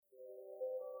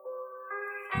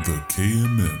The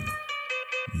KMM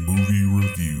Movie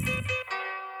Review.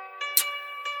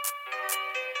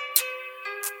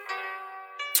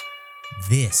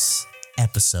 This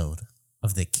episode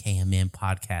of the KMM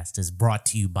podcast is brought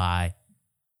to you by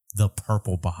The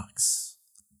Purple Box.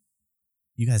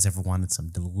 You guys ever wanted some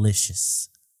delicious,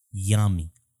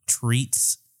 yummy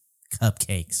treats,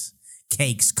 cupcakes,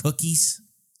 cakes, cookies?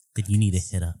 Then you need to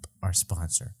hit up our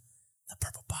sponsor, The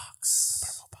Purple Box. The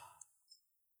Purple Box.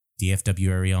 DFW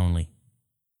area only.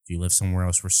 If you live somewhere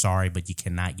else, we're sorry, but you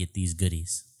cannot get these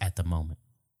goodies at the moment.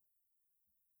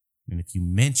 And if you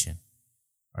mention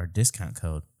our discount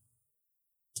code,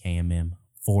 KMM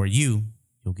for you,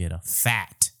 you'll get a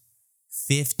fat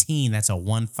 15. That's a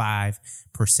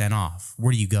 15% off.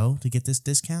 Where do you go to get this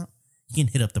discount? You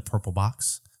can hit up the Purple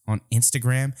Box on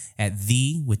Instagram at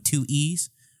the with 2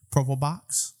 E's, Purple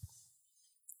Box.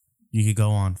 You could go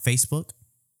on Facebook,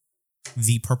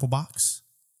 The Purple Box.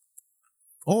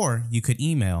 Or you could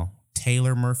email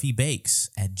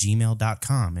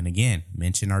taylormurphybakes@gmail.com. And again,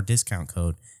 mention our discount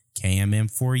code KMM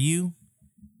for you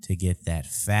to get that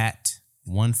fat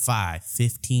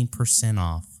 15%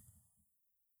 off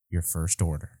your first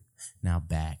order. Now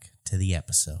back to the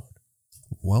episode.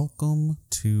 Welcome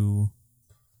to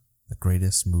the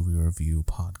greatest movie review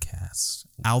podcast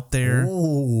out there.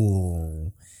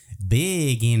 Oh,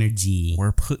 big energy.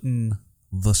 We're putting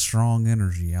the strong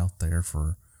energy out there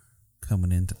for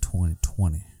coming into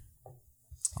 2020.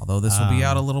 Although this will be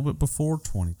out a little bit before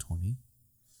 2020.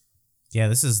 Yeah,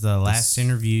 this is the last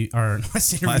movie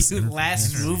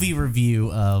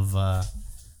review of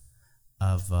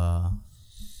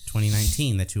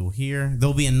 2019 that you will hear.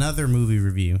 There'll be another movie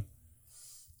review.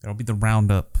 That'll be the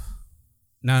roundup.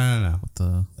 No. With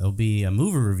the It'll be a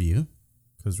movie review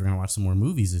because we're gonna watch some more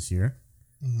movies this year.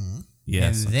 Mm-hmm.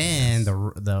 Yes. And then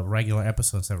the regular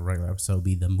episode, instead of a regular episode, will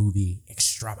be the movie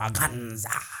extravaganza.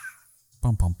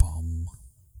 Bum bum bum.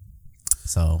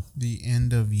 So the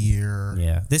end of year.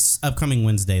 Yeah, this upcoming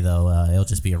Wednesday though, it'll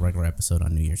just be a regular episode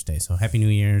on New Year's Day. So Happy New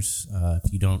Year's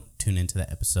if you don't tune into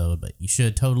that episode, but you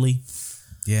should totally.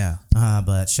 Yeah.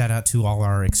 But shout out to all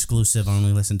our exclusive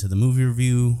only listen to the movie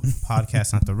review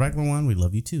podcast, not the regular one. We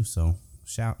love you too. So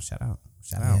shout out.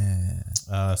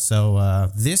 Yeah.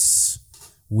 So this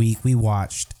week we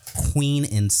watched Queen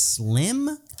and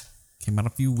Slim. Came out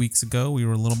a few weeks ago. We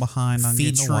were a little behind on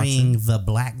getting to watch featuring it. the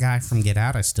black guy from Get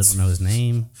Out. I still don't know his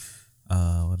name.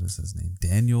 What is his name?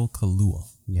 Daniel Kaluuya.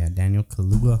 Yeah, Daniel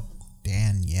Kaluuya.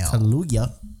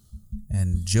 Kaluuya.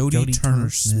 And Jodie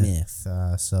Turner-Smith.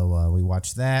 So we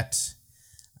watched that.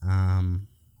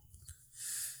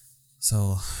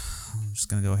 So I'm just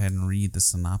going to go ahead and read the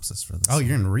synopsis for this. Oh, you're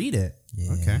going to read it?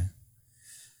 Yeah. Okay.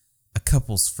 A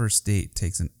couple's first date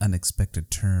takes an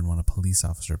unexpected turn when a police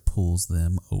officer pulls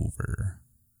them over.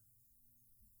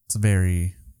 It's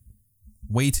very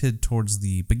weighted towards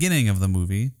the beginning of the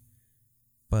movie,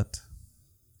 but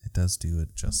it does do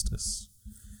it justice.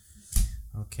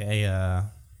 Okay.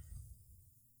 All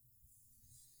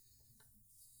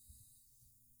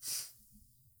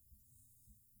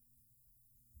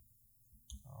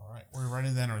right, we're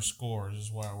writing down our scores.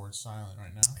 Is why we're silent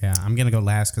right now. Yeah, I'm going to go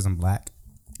last because I'm black.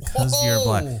 Because you're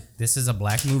black. This is a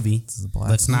black movie. This is a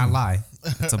black Let's movie. not lie.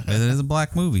 It is a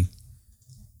black movie.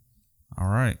 All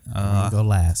right. I'm going to go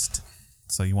last.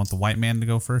 So you want the white man to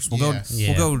go first?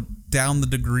 Yeah. We'll go down the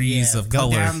degrees of go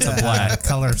color down to the black.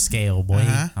 color scale, boy.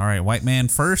 All right, white man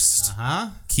first. Uh-huh.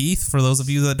 Keith, for those of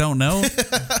you that don't know,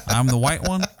 I'm the white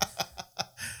one.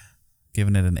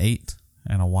 Giving it an 8,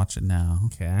 and I'll watch it now.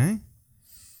 Okay.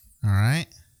 All right,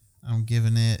 I'm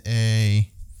giving it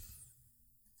a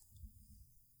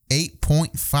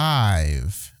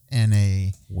 8.5 and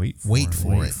a Wait for Wait it.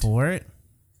 for Wait for it.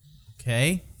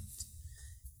 Okay.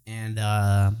 And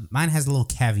mine has a little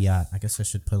caveat. I guess I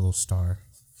should put a little star.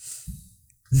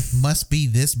 must be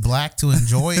this black to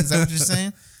enjoy. Is that what you're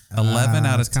saying? 11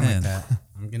 out of It's kinda 10. like that.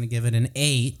 I'm going to give it an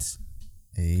 8.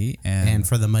 8 And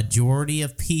for the majority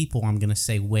of people, I'm going to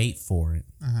say wait for it.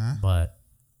 But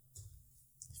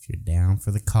if you're down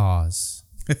for the cause,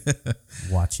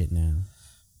 watch it now.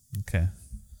 Okay.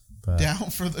 But Down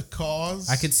for the cause.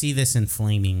 I could see this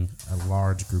inflaming a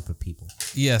large group of people.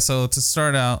 Yeah, so to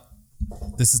start out,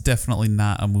 this is definitely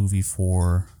not a movie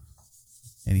for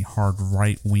any hard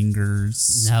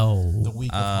right-wingers. No. the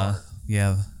weak of heart.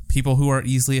 Yeah, people who are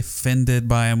easily offended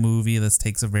by a movie that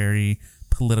takes a very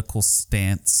political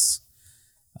stance.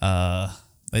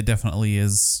 It definitely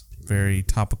is very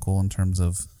topical in terms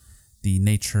of the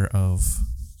nature of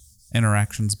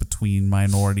interactions between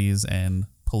minorities and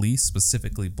police,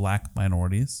 specifically black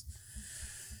minorities.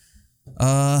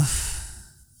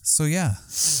 So yeah,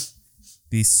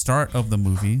 the start of the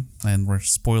movie, and we're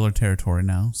spoiler territory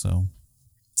now, so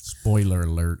Spoiler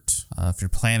alert. if you're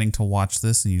planning to watch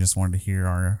this and you just wanted to hear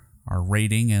our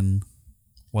rating and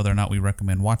whether or not we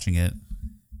recommend watching it,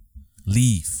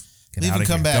 leave. Get Leave out and of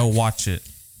come here. back. Go watch it.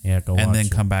 Yeah, go And watch then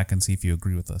it. come back and see if you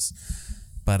agree with us.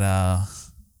 But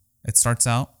it starts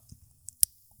out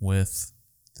with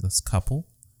this couple.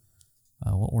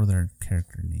 What were their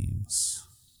character names?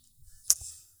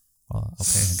 Well, okay,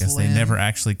 I guess they Slim. never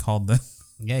actually called them.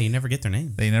 Yeah, you never get their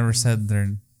name. They never said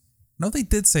their... No, they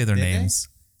did say their Did they? names.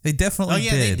 They definitely Oh,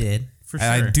 yeah, did. they did. For sure.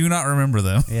 And I do not remember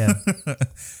them. Yeah.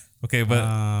 Okay,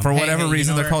 but for Hey, whatever you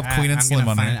reason, know they're where- called Queen and I'm Slim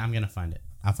gonna on find here. it. I'm going to find it.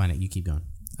 I'll find it. You keep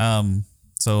going.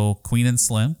 So Queen and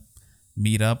Slim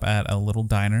meet up at a little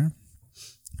diner,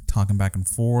 talking back and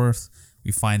forth.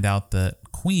 We find out that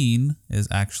Queen is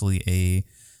actually a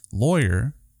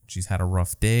lawyer. She's had a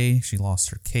rough day. She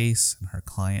lost her case, and her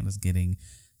client is getting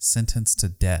sentenced to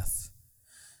death.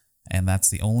 And that's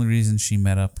the only reason she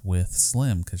met up with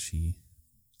Slim, because he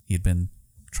had been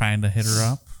trying to hit her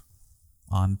up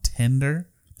on Tinder.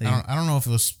 I don't know if it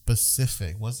was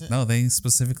specific. Was it? No, they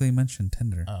specifically mentioned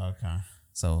Tinder. Oh, okay.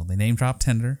 So they name dropped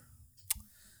Tinder.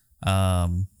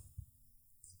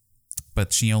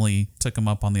 But she only took him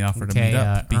up on the offer to meet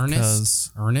up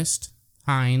because... Ernest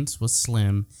Hines was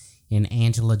Slim, and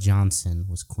Angela Johnson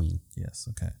was Queen. Yes,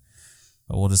 okay.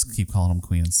 But we'll just keep calling him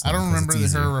Queen and Slim. I don't 'cause remember it's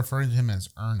easier. her referring to him as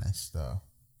Ernest, though.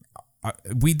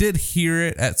 We did hear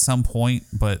it at some point,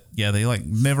 but yeah, they like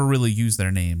never really use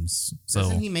their names. So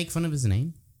Doesn't he make fun of his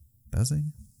name? does he?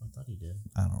 I thought he did.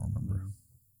 I don't remember.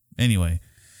 Anyway,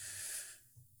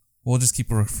 we'll just keep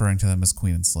referring to them as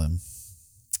Queen and Slim.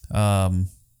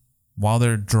 While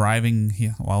they're driving,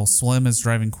 while Slim is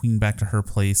driving Queen back to her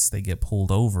place, they get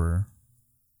pulled over,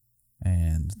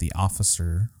 and the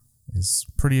officer is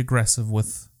pretty aggressive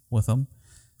with them.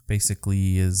 Basically,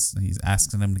 he's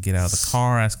asking him to get out of the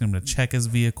car, asking him to check his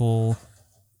vehicle,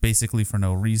 basically for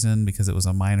no reason because it was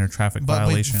a minor traffic But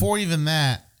violation. before even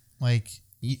that, like,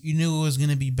 you knew it was going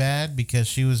to be bad because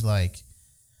she was like,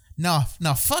 no,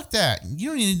 fuck that. You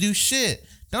don't need to do shit.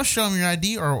 Don't show him your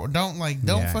ID or don't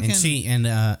Yeah, fucking...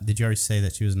 And did you already say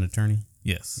that she was an attorney?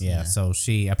 Yes. Yeah. So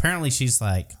she's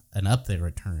like an up there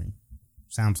attorney.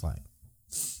 Sounds like.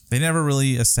 They never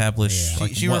really established Yeah.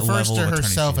 like, she what refers level to of attorney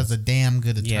herself she as is. a damn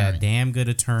good attorney. Yeah, damn good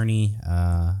attorney.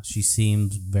 She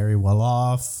seemed very well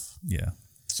off. Yeah.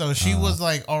 So she was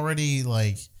like already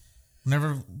like,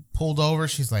 whenever pulled over,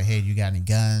 she's like, hey, you got any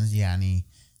guns? You got any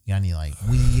like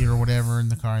weed or whatever in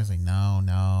the car? He's like,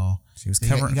 no. She was You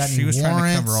got- covering. you got She any was trying to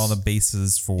warrants? cover all the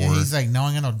bases for. Yeah, he's like, no,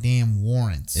 I got no damn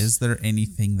warrants. Is there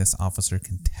anything this officer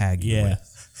can tag you Yeah.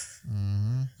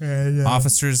 with?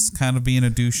 Officers kind of being a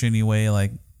douche anyway.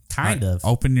 Like, Kind of.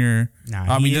 open your. Nah,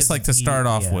 I mean, he just is- like to start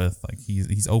off yeah. with, like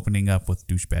he's opening up with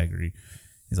douchebaggery.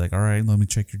 He's like, all right, let me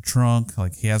check your trunk.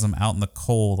 Like he has him out in the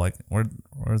cold. Like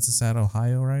where's this at?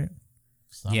 Ohio, right?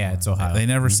 Yeah, it's Ohio. They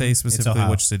never say It's specifically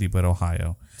Ohio. which city, but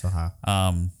Ohio. It's Ohio.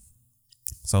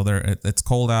 So it's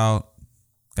cold out.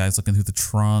 Guys looking through the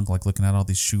trunk, like looking at all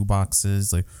these shoe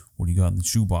boxes. Like, what do you got in the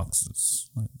shoe boxes?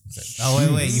 Like,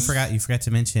 Oh wait! You forgot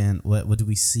to mention what do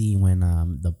we see when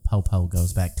the Popo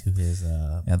goes back to his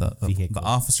yeah, the vehicle?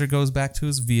 officer goes back to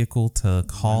his vehicle to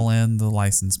call in the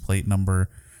license plate number,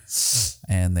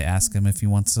 and they ask him if he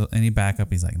wants any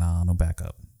backup. He's like, nah, no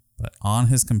backup. But on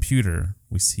his computer,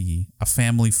 we see a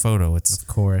family photo. It's Of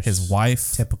course, his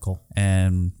wife typical.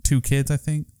 and 2 kids, I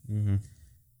think. Mm-hmm.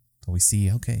 So we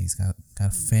see, okay, he's got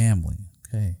a family.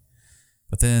 Okay.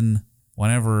 But then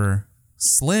whenever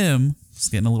Slim is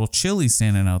getting a little chilly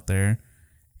standing out there,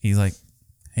 he's like,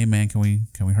 hey man, can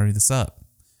we hurry this up?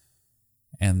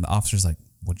 And the officer's like,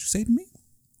 what'd you say to me?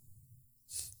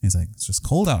 He's like, it's just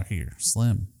cold out here,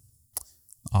 Slim.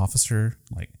 The officer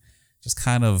like just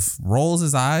kind of rolls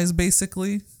his eyes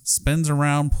basically, spins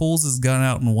around, pulls his gun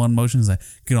out in one motion. He's like,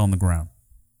 get on the ground.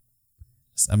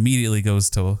 Just immediately goes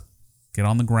to get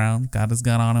on the ground, got his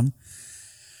gun on him.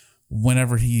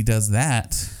 Whenever he does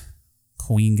that,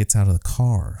 Queen gets out of the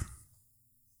car.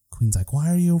 Queen's like, why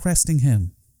are you arresting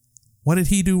him? What did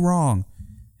he do wrong?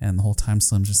 And the whole time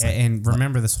Slim's just like... And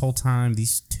remember, this whole time,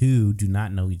 these two do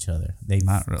not know each other.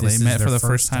 Not really. This They is met their for the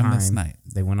first time this night.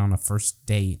 They went on a first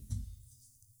date.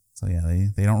 So yeah,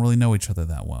 they don't really know each other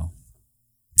that well.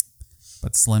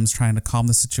 But Slim's trying to calm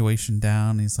the situation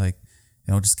down. He's like,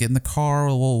 just get in the car.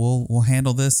 We'll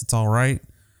handle this. It's all right.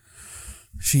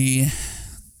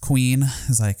 Queen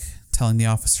is like telling the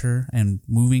officer and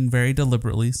moving very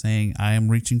deliberately, saying, I am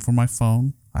reaching for my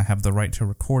phone. I have the right to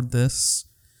record this.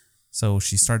 So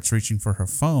she starts reaching for her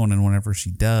phone, and whenever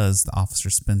she does, the officer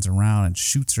spins around and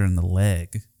shoots her in the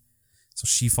leg. So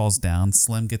she falls down.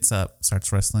 Slim gets up,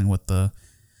 starts wrestling with the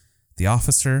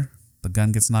officer. The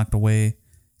gun gets knocked away.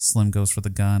 Slim goes for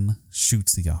the gun,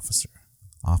 shoots the officer.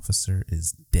 Officer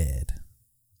is dead.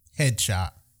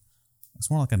 Headshot.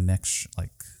 It's more like a neck, I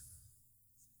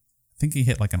think he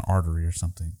hit like an artery or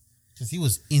something. Because he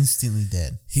was instantly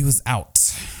dead. He was out.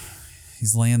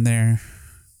 He's laying there.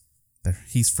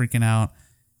 He's freaking out.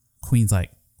 Queen's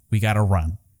like, we gotta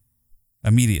run.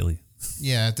 Immediately.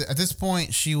 Yeah, at this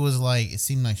point, she was like, it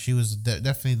seemed like she was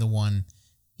definitely the one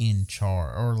in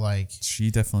charge. Or like,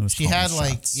 She definitely was. she calling had the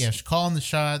like, shots. yeah, she's calling the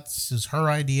shots. It was her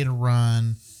idea to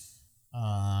run.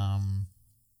 I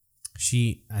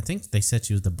think they said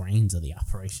she was the brains of the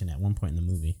operation at one point in the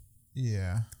movie.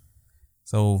 Yeah.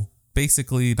 So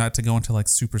basically, not to go into like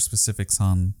super specifics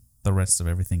on the rest of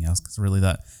everything else, because really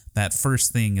that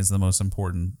first thing is the most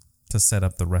important to set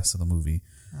up the rest of the movie.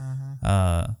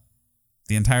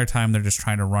 The entire time they're just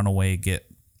trying to run away,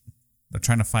 they're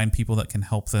trying to find people that can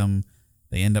help them.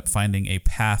 They end up finding a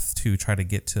path to try to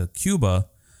get to Cuba,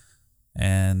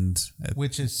 and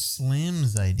Which is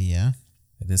Slim's idea.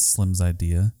 it is Slim's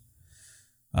idea.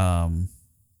 And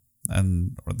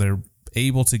they're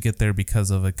able to get there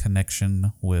because of a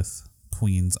connection with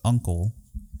Queen's uncle,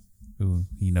 who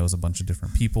he knows a bunch of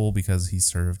different people because he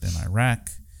served in Iraq.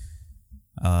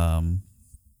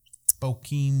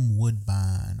 Bokeem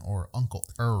Woodbine or Uncle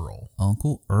Earl.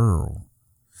 Uncle Earl.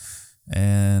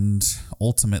 And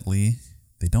ultimately,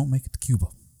 they don't make it to Cuba.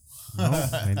 No,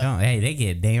 they don't. Hey, they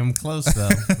get damn close though.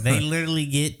 They literally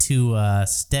get to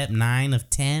step 9 of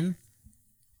 10,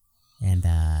 and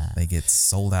They get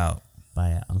sold out.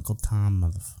 by Uncle Tom,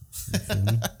 motherfucker. You feel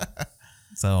me?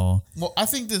 So, Well, I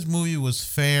think this movie was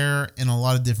fair in a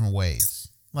lot of different ways.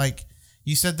 Like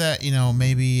you said that,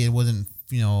 maybe it wasn't,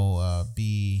 be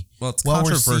well, it's well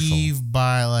controversial. received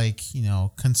by like,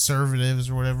 conservatives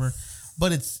or whatever.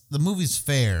 But the movie's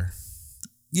fair.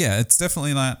 Yeah, it's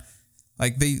definitely not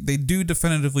like they do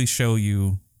definitively show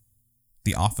you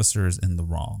the officer is in the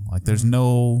wrong. Like there's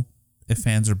no ifs,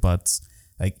 ands, or buts.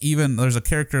 Like even there's a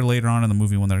character later on in the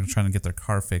movie when they're trying to get their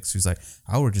car fixed who's like,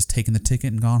 I would have just taken the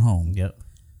ticket and gone home. Yep.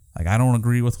 Like I don't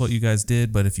agree with what you guys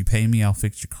did, but if you pay me, I'll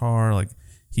fix your car. Like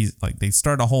he's like they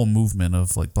start a whole movement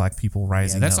of like black people Yeah,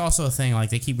 rising that's up. also a thing. Like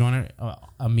they keep doing it,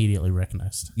 immediately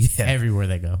recognized. Yeah. Everywhere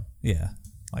they go. Yeah.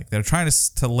 Like they're trying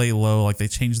to lay low. Like they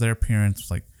change their appearance.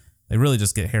 Like they really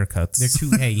just get haircuts. They're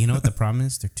too. Hey, you know what the problem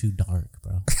is? They're too dark,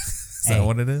 bro. Is that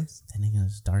what it is? That nigga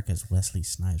is dark as Wesley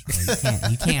Snipes, bro.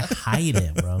 You can't hide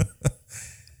it, bro.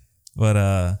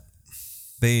 But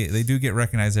they do get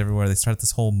recognized everywhere. They start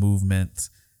this whole movement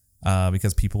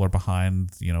because people are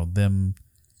behind, them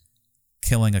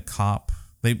killing a cop.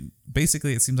 They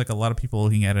basically, it seems like a lot of people are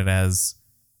looking at it as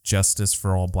justice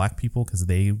for all black people because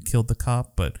they killed the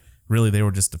cop, but really they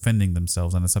were just defending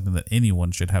themselves, and it's something that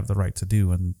anyone should have the right to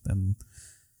do in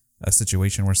a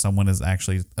situation where someone is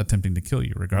actually attempting to kill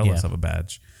you, regardless of a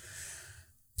badge.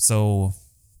 So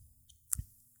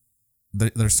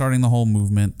they're starting the whole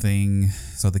movement thing,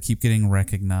 so they keep getting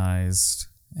recognized,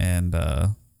 and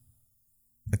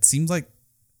it seems like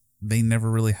they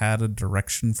never really had a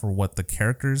direction for what the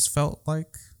characters felt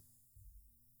like.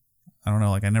 I don't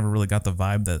know, like I never really got the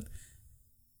vibe that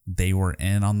they were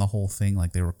in on the whole thing,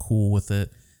 like they were cool with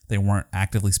it. They weren't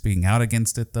actively speaking out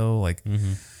against it though. Like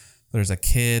there's a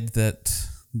kid that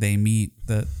they meet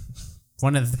that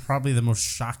One of probably the most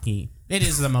shocking. It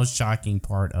is the most shocking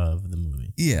part of the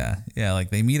movie. Yeah, like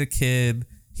they meet a kid.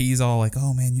 He's all like,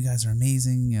 "Oh man, you guys are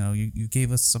amazing. You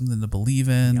gave us something to believe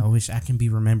in." I wish I can be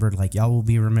remembered like y'all will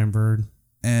be remembered.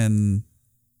 And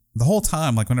the whole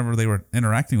time, like whenever they were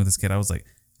interacting with this kid, I was like,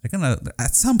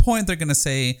 at some point they're gonna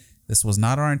say, "This was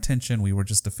not our intention. We were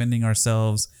just defending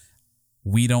ourselves.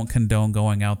 We don't condone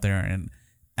going out there and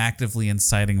actively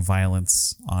inciting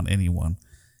violence on anyone."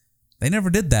 They never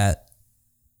did that.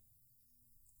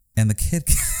 And the kid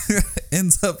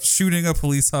ends up shooting a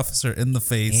police officer in the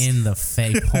face. In the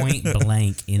face, point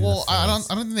blank in the face. I don't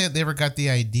think they ever got the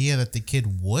idea that the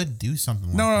kid would do something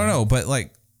like that. No. But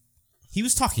like, He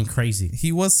was talking crazy.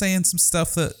 he was saying some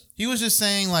stuff that He was just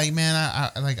saying like, man,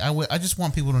 I just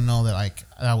want people to know that like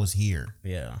I was here.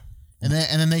 Yeah. And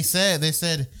then they said,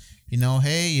 hey, As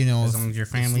long as your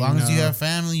family as long as you know. have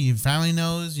family, your family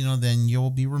knows, then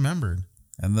you'll be remembered.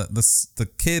 and the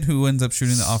kid who ends up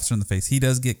shooting the officer in the face, he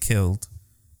does get killed.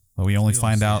 But we only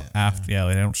find out after. Yeah,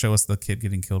 they don't show us the kid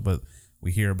getting killed, but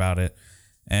we hear about it.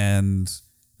 And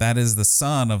that is the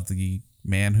son of the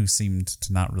man who seemed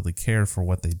to not really care for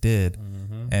what they did.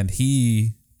 And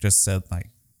he just said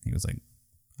he was like,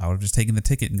 I would have just taken the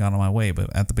ticket and gone on my way.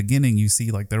 But at the beginning, you see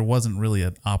there wasn't really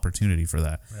an opportunity for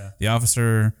that. Yeah. The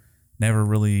officer never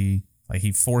really Like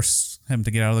he forced him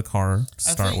to get out of the car to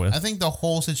start with. I think the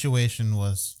whole situation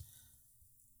was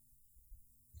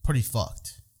pretty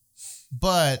fucked.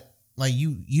 But like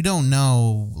you don't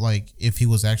know like if he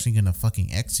was actually gonna fucking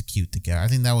execute the guy. I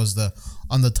think that was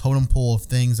on the totem pole of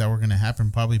things that were gonna happen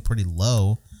probably pretty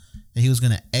low. That he was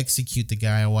gonna execute the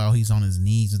guy while he's on his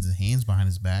knees with his hands behind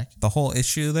his back. The whole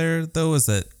issue there though is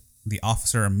that the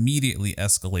officer immediately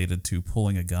escalated to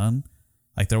pulling a gun.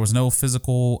 Like there was no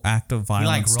physical act of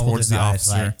violence rolled towards his the eyes,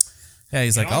 officer. like, Yeah,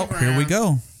 he's like, on oh, the here we ground."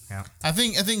 go. Yeah. I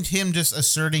think him just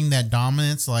asserting that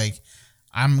dominance, like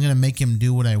I'm gonna make him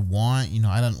do what I want. You know,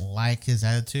 I don't like his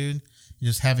attitude.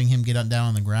 Just having him get down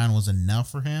on the ground was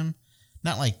enough for him.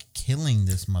 Not like killing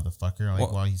this motherfucker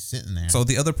while he's sitting there. So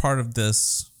the other part of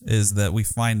this is that we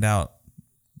find out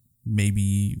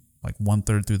maybe like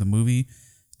 1/3 through the movie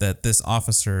that this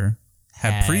officer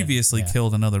had previously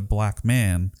killed another black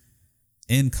man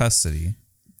in custody.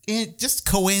 Just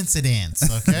coincidence,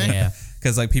 okay? Yeah.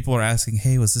 Because like people are asking,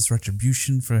 hey, was this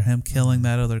retribution for him killing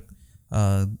that other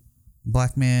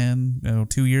black man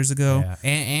 2 years ago? Yeah.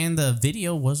 And the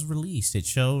video was released. It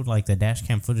showed like the dash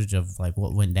cam footage of like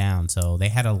what went down. So they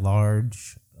had a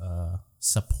large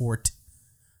support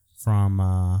from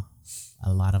a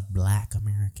lot of black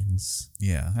Americans.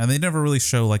 Yeah, and they never really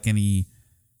show like any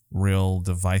real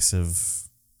divisive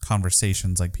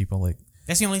conversations, like people like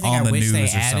That's the only thing on I the wish they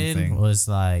news or added something. was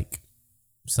like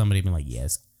somebody being like,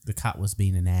 yes, the cop was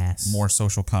being an ass. more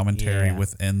social commentary Yeah.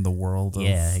 within the world of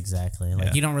Yeah, exactly. Like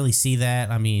Yeah. you don't really see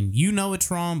that. I mean, you know it's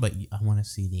wrong, but I want to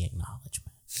see the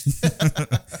acknowledgement.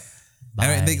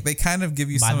 I mean, they kind of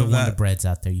give you by some the of Wonder that Breads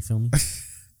out there. You feel me?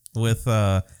 with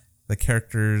the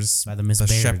characters, By the Miss the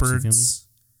Bairds, you feel me? shepherds,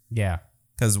 Yeah.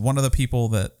 because one of the people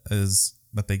that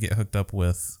they get hooked up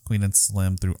with Queen and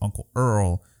Slim through Uncle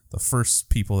Earl, the first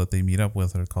people that they meet up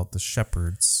with are called the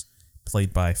Shepherds,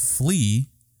 played by Flea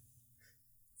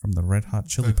from the Red Hot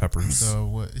Chili Peppers. So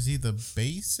what is he the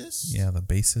bassist? Yeah, the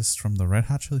bassist from the Red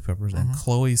Hot Chili Peppers, and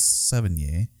Chloe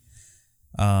Sevigny.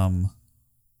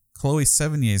 Chloe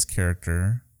Sevigny's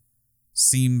character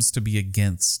seems to be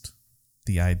against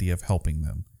the idea of helping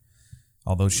them,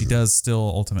 although she does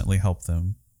still ultimately help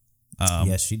them.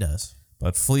 Yes, she does.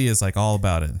 But Flea is like all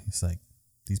about it. He's like,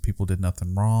 these people did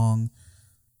nothing wrong.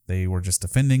 They were just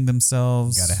defending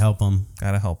themselves. Got to help them.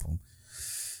 Gotta help them.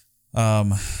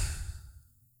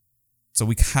 So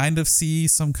we kind of see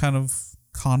some kind of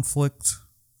conflict,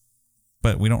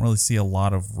 but we don't really see a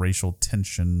lot of racial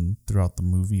tension throughout the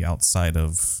movie outside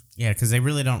of Yeah, because they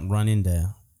really don't run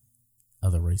into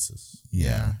other races.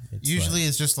 Yeah. It's Usually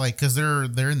it's just like because they're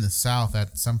in the South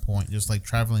at some point, just like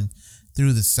traveling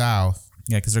through the South.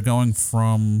 Yeah, because they're going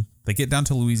from, they get down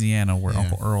to Louisiana where Yeah.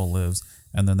 Uncle Earl lives,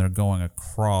 and then they're going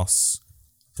across.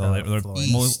 So they're Florida.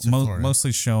 East to Florida.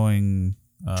 mostly showing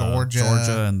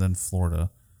Georgia. and then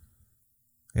Florida.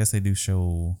 I guess they do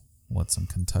show, some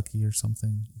Kentucky or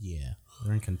something? Yeah,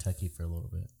 they're in Kentucky for a little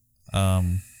bit.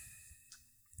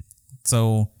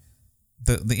 So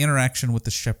the interaction with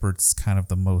the Shepherds is kind of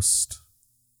the most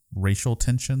racial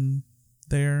tension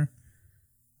there.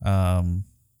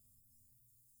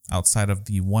 Outside of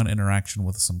the one interaction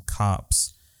with some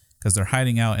cops, because they're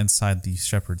hiding out inside the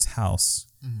Shepherd's house,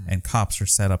 and cops are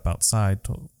set up outside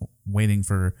waiting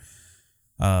for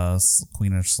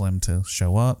Queen or Slim to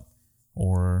show up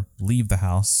or leave the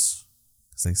house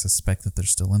because they suspect that they're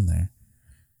still in there.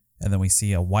 And then we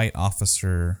see a white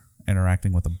officer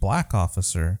interacting with a black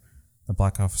officer. The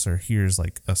black officer hears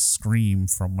like a scream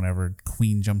from whenever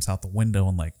Queen jumps out the window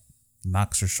and like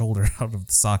knocks her shoulder out of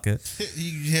the socket.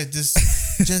 Yeah,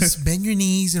 just bend your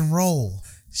knees and roll.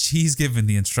 She's given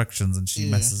the instructions and she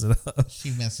messes it up.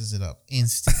 She messes it up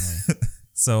instantly.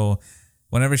 So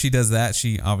whenever she does that,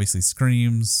 she obviously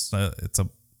screams. It's a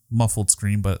muffled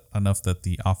scream, but enough that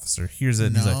the officer hears it.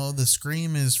 And he's like, No, the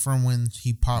scream is from when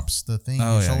he pops the thing,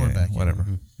 the shoulder back. in. whatever.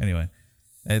 Anyway,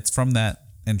 it's from that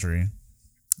injury.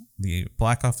 The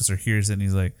black officer hears it and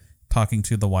he's like talking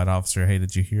to the white officer. Hey,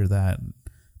 did you hear that? And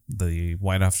the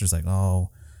white officer's like,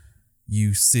 oh,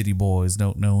 you city boys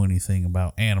don't know anything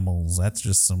about animals. That's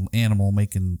just some animal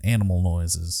making animal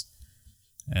noises.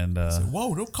 And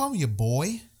Whoa, don't call me a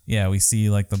boy. yeah, we see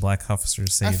like the black officer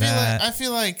say I that.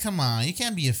 feel like, come on, you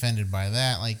can't be offended by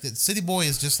that. Like, the city boy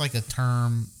is just like a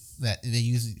term that they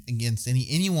use against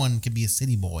anyone can be a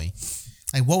city boy.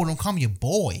 Like, whoa, don't call me a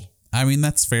boy. I mean,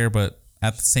 that's fair, but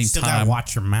at the same Still time, gotta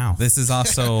watch your mouth. this is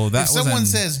also that If someone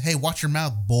was in, says, "Hey, watch your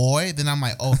mouth, boy," then I'm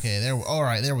like, okay, all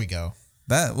right, there we go.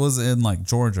 that was in like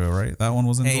Georgia, right? That one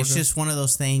was in Hey, Georgia. it's just one of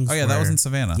those things. Oh, yeah, that was where in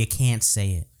Savannah. You can't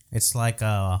say it. It's like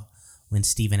when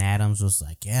Steven Adams was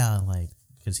like, yeah, like,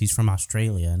 because he's from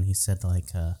Australia, and he said like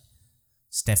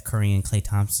Steph Curry and Klay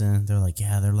Thompson. They're like,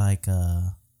 yeah, they're like,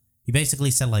 he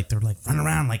basically said like, they're like running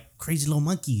around like crazy little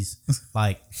monkeys.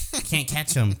 Like, can't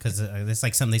catch them because it's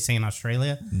like something they say in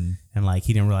Australia. And like,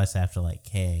 he didn't realize after like,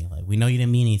 hey, like, we know you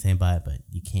didn't mean anything by it, but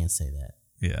you can't say that.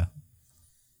 Yeah.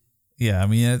 Yeah, I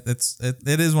mean,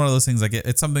 it is one of those things. Like,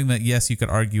 it's something that, yes, you could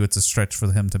argue it's a stretch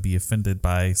for him to be offended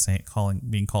by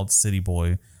being called city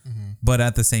boy, but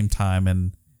at the same time,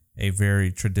 in a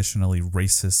very traditionally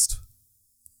racist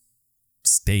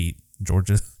state,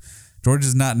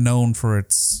 Georgia's not known for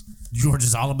its.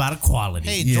 Georgia's all about equality.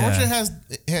 Hey, Yeah. Georgia has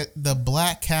the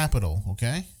black capital,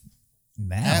 okay?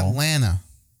 Now, Atlanta.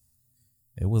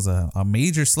 it was a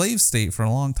major slave state for a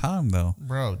long time, though.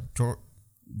 Bro,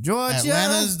 Georgia.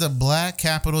 Atlanta's the black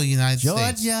capital of the United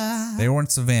States. Georgia. They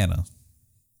weren't Savannah.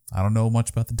 I don't know much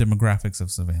about the demographics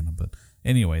of Savannah, but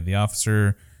anyway, the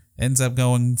officer ends up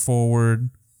going forward,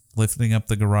 lifting up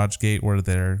the garage gate where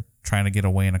they're trying to get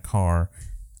away in a car.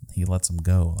 He lets them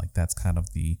go. Like, that's kind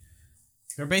of the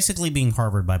They're basically being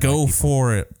harbored by black go people.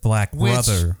 for it, black Which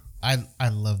brother. I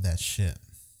love that shit.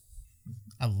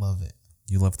 I love it.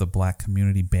 You love the black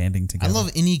community banding together. I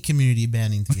love any community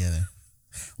banding together.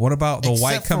 What about the Except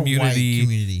white for white community,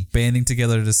 community. banding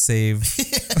together to save?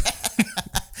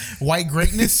 White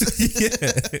greatness?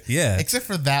 Yeah. Except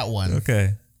for that one.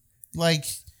 Okay. Like,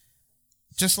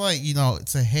 just like,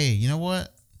 say, hey, you know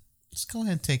what? Just go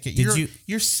ahead and take it.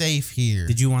 You're safe here.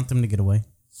 Did you want them to get away?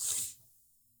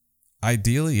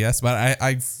 Ideally, yes, but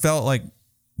I felt like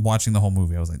watching the whole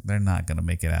movie, I was like, they're not gonna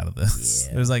make it out of this.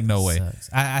 Yeah, There's like no way. Sucks.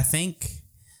 I think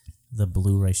the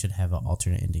Blu-ray should have an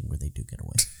alternate ending where they do get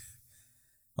away.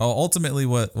 Oh, ultimately,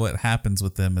 what happens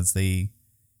with them is they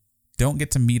don't get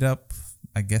to meet up,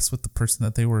 I guess, with the person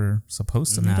that they were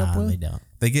supposed to meet up with. They don't.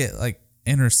 They get like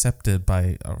intercepted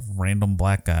by a random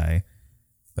black guy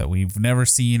that we've never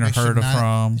seen or heard of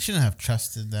from. You shouldn't have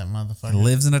trusted that motherfucker.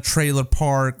 Lives in a trailer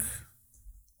park.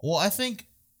 Well, I think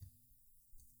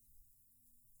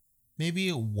maybe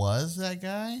it was that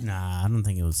guy. Nah, I don't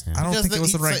think it was him. I don't think it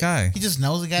was the right guy. He just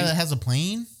knows a guy that has a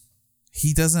plane.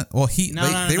 He doesn't. Well,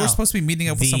 they were supposed to be meeting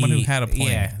up with someone who had a plane.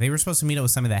 Yeah, they were supposed to meet up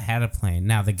with somebody that had a plane.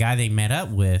 Now, the guy they met up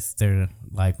with, they're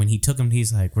like, when he took him,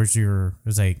 he's like, "Where's your?" It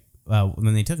was like,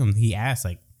 when they took him, he asked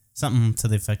like something to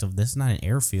the effect of, "This is not an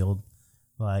airfield."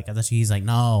 Like, I thought he's like,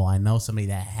 "No, I know somebody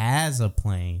that has a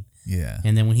plane." Yeah.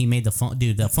 And then when he made the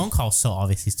phone call is so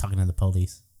obvious he's talking to the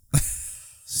police.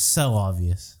 So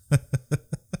obvious.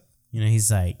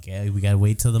 He's like, yeah, we gotta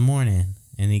wait till the morning,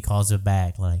 and he calls it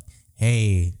back like,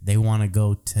 hey, they want to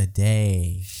go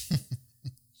today.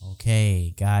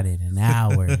 Okay, got it. An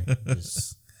hour.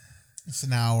 It's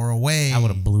an hour away. I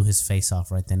would have blew his face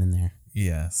off right then and there.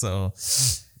 Yeah. So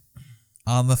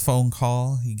on the phone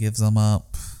call, he gives them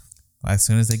up. As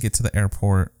soon as they get to the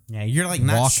airport, Yeah, you're like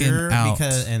not walking sure out.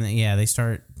 because, and yeah, they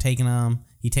start taking them.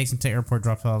 He takes them to the airport,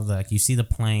 drops off. Like, you see the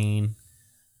plane.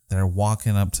 they're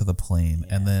walking up to the plane,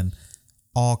 and then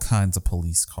all kinds of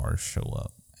police cars show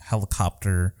up.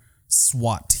 Helicopter,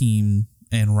 SWAT team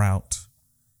en route.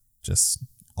 Just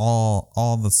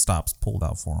all the stops pulled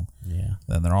out for them. Yeah.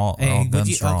 Then they're all Hey,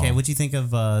 guns drawn. okay, what'd you think of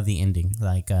the ending?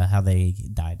 Like how they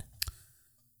died?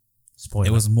 Spoiler.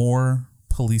 It was more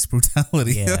police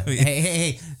brutality. Yeah.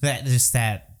 hey,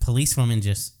 that policewoman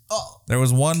just. Oh. There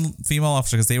was one female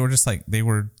officer because they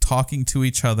were talking to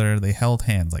each other. They held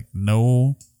hands, like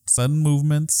no sudden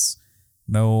movements,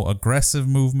 no aggressive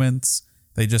movements.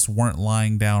 They just weren't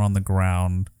lying down on the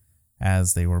ground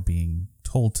as they were being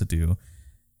told to do.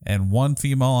 And one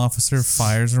female officer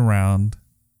fires around,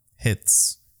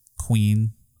 hits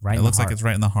Queen. Right in It the looks like heart. it's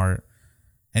right in the heart.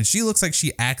 And she looks like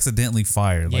she accidentally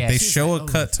fired. Like Yeah, they she's show like, a "Oh."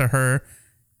 cut to her,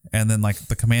 and then like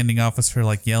the commanding officer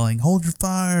like yelling, "Hold your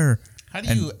fire!" How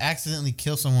do you accidentally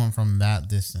kill someone from that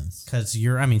distance? Because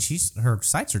her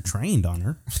sights are trained on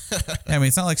her. I mean,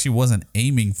 it's not like she wasn't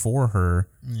aiming for her,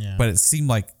 Yeah. but it seemed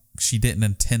like she didn't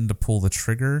intend to pull the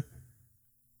trigger.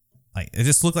 Like it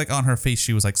just looked like on her face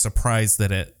she was like surprised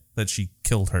that she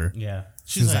killed her. Yeah.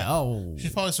 She's was like, oh.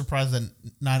 She's probably surprised that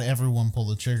not everyone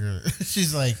pulled the trigger.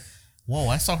 She's like, whoa,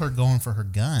 I saw her going for her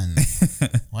gun.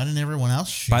 Why didn't everyone else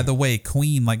shoot? By the way,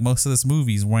 Queen, like most of this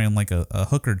movie, is wearing like a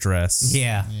hooker dress.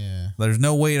 Yeah. Yeah. There's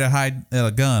no way to hide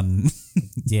a gun.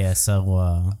 Yeah.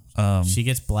 So she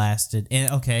gets blasted.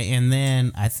 And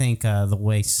then I think the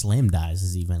way Slim dies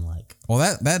is even like.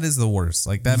 Well, that is the worst.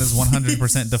 Like that is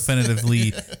 100%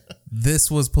 definitively.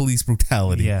 This was police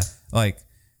brutality. Yeah. Like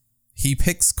he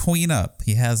picks Queen up.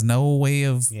 He has no way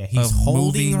of. Yeah. He's of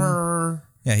holding moving. her.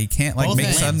 Yeah, he can't like Both make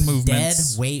hands. sudden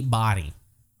movements. Dead weight body.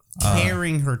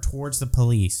 Carrying her towards the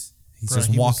police. He's Bro,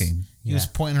 just he was- walking. He was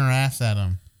pointing her ass at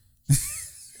him.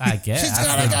 I guess. She's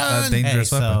got a gun. A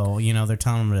dangerous weapon. So, you know, they're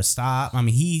telling him to stop. I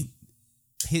mean, he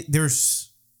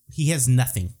has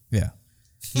nothing. Yeah.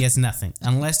 He has nothing.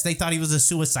 Unless they thought he was a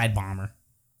suicide bomber.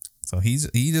 So he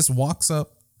just walks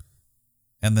up,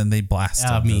 and then they blast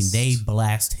him. I mean, they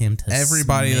blast him to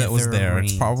everybody that was there.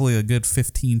 It's smithereens. probably a good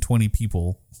 15, 20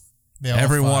 people. They all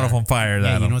Every one fire. of them fired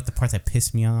Yeah, at you him. know what the part that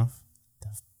pissed me off?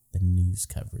 The news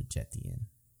coverage at the end.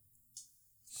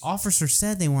 Officers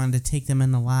said they wanted to take them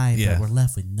in alive, Yeah. but were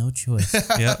left with no choice.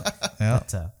 Yep.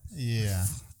 But, Yeah.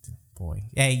 boy.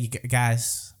 Hey, you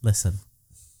guys, listen.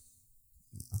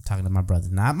 I'm talking to my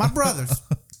brothers. Not my brothers.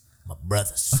 My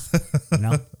brothers. You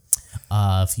know?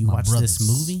 If you My watch brothers. this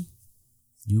movie,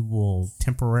 you will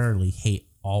temporarily hate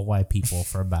all white people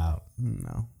for about,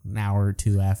 an hour or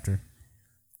two after.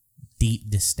 Deep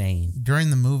disdain. During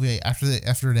the movie, after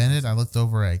it ended, I looked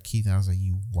over at Keith and I was like,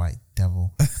 "You white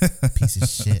devil, piece of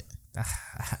shit."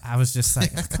 I was just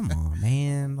like, come on,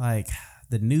 man. Like,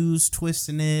 the news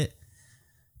twisting it.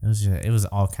 It was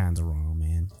all kinds of wrong,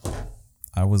 man.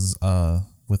 I was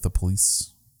with the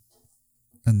police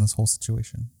in this whole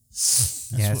situation.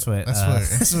 That's what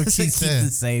Keith Keith said.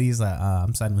 is saying. He's like,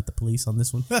 I'm siding with the police on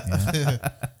this one.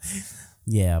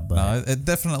 Yeah, but No, it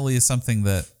definitely is something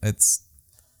that it's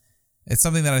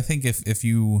something that I think if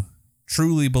you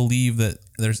truly believe that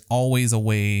there's always a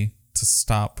way to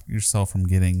stop yourself from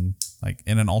getting like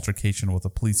in an altercation with a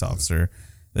police officer,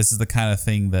 this is the kind of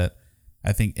thing that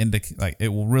I think it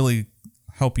will really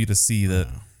help you to see that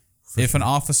if an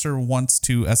officer wants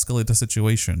to escalate the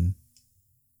situation,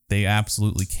 they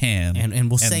absolutely can. and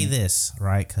we'll say this,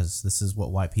 right? Because this is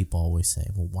what white people always say.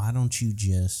 Well, why don't you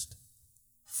just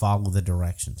follow the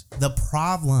directions? The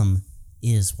problem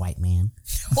is, white man,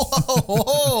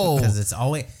 Whoa! because it's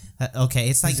always okay.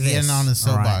 It's like He's this. getting on his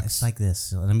all right? soapbox. It's like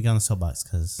this. Let me get on the soapbox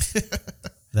because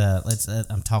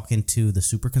I'm talking to the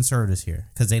super conservatives here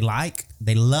because they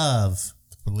love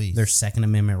Police. their Second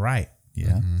Amendment right.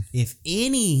 yeah. If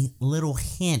any little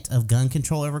hint of gun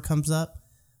control ever comes up,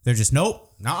 they're just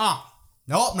nope, not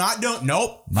doing,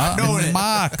 Not doing in it.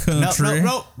 my country.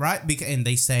 No, right? And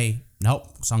they say nope,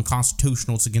 it's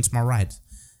unconstitutional. It's against my rights.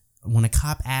 When a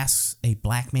cop asks a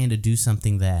black man to do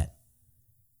something that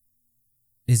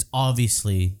is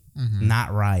obviously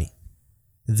not right,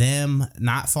 them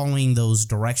not following those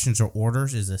directions or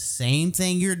orders is the same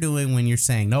thing you're doing when you're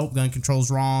saying, nope, gun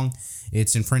control's wrong.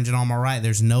 It's infringing on my right.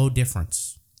 There's no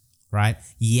difference, right?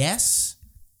 Yes,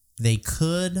 they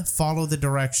could follow the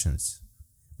directions,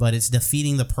 but it's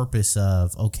defeating the purpose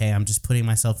of, okay, I'm just putting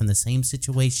myself in the same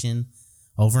situation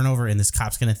over and over, and this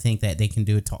cop's going to think that they can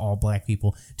do it to all black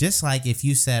people. Just like if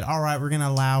you said, all right, we're going to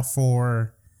allow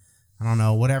for, I don't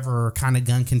know, whatever kind of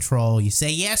gun control. You say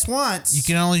yes once. You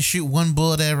can only shoot one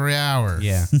bullet every hour.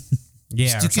 Yeah.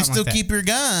 Yeah. You can still keep your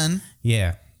gun.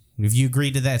 Yeah. If you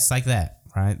agree to that, it's like that,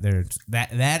 right?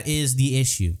 That is the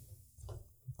issue,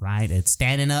 right? It's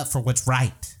standing up for what's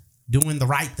right, doing the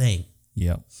right thing.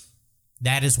 Yep.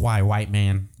 That is why, white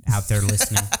man out there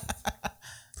listening.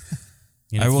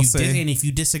 I will say, and if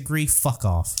you disagree, fuck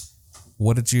off.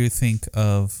 what did you think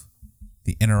of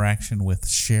the interaction with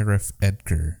Sheriff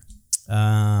Edgar?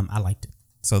 I liked it.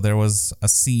 So there was a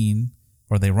scene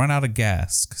where they run out of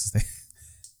gas because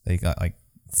they got like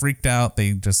freaked out.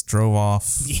 They just drove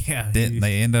off. Yeah.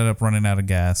 They ended up running out of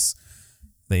gas.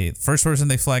 The first person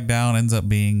they flag down ends up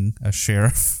being a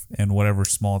sheriff in whatever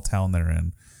small town they're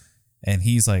in. And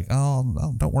he's like,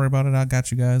 oh, don't worry about it. I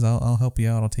got you guys. I'll help you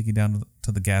out. I'll take you down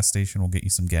to the gas station. We'll get you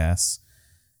some gas.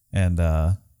 And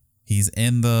he's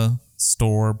in the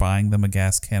store buying them a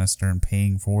gas canister and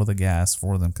paying for the gas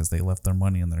for them because they left their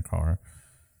money in their car.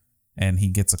 And he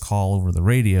gets a call over the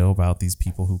radio about these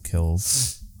people who killed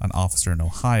an officer in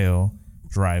Ohio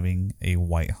driving a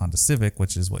white Honda Civic,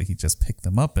 which is what he just picked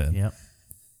them up in. Yep.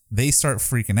 They start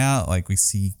freaking out. Like we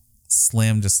see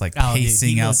Slim just like Oh, dude, pacing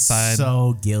he was outside.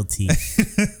 So guilty.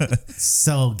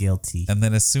 So guilty. And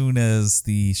then as soon as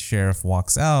the sheriff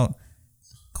walks out,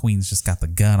 Queen's just got the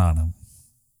gun on him.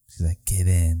 She's like, get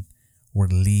in. We're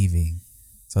leaving.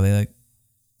 So they like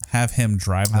have him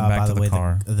drive them back by to the the way,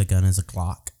 car. the gun is a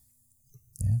Glock.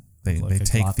 Yeah. They Like a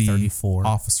take Glock the 34.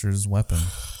 officer's weapon.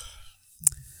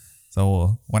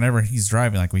 So whenever he's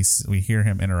driving, like we hear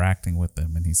him interacting with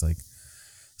them, and he's like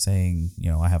saying,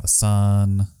 I have a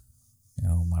son.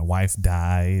 My wife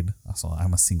died, so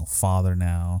I'm a single father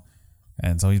now.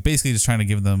 And so he's basically just trying to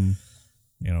give them,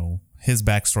 his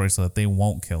backstory so that they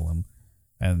won't kill him.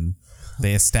 And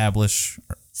they establish,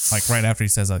 like right after he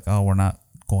says, like, oh, we're not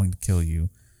going to kill you.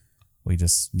 We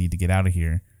just need to get out of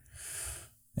here.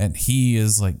 And he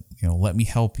is like, let me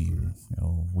help you.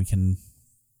 We can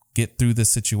get through this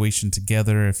situation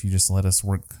together if you just let us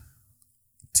work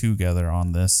together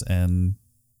on this, and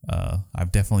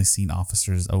I've definitely seen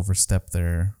officers overstep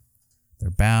their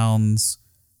bounds.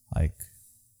 Like,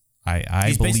 I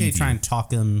He's believe basically you. trying to talk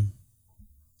them.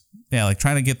 Yeah, like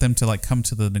trying to get them to like come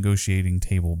to the negotiating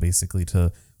table, basically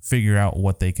to figure out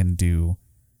what they can do.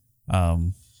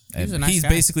 And He's a nice he's guy.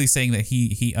 basically saying that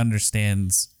he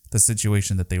understands the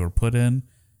situation that they were put in,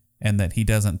 and that he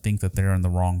doesn't think that they're in the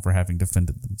wrong for having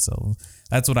defended themselves.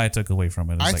 That's what I took away from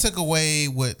it. I took away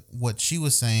what she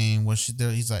was saying.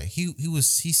 He's like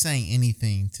he's saying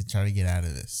anything to try to get out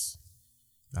of this.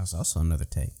 That was also another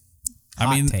take.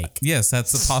 I mean, take. yes,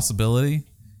 that's a possibility,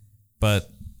 but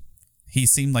he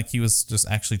seemed like he was just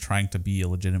actually trying to be a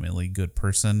legitimately good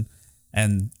person,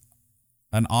 and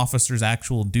an officer's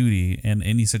actual duty in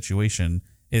any situation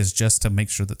is just to make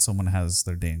sure that someone has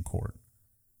their day in court.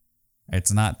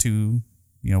 It's not to,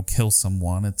 kill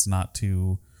someone. It's not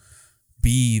to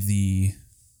be the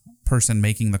person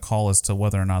making the call as to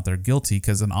whether or not they're guilty,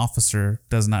 because an officer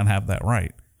does not have that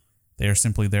right. They are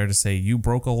simply there to say, you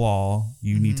broke a law,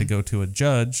 you need to go to a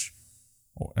judge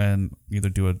and either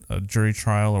do a jury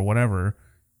trial or whatever,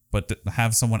 but to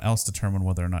have someone else determine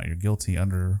whether or not you're guilty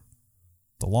under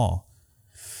the law.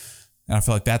 And I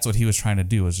feel like that's what he was trying to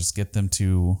do, is just get them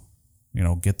to,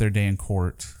 get their day in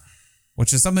court,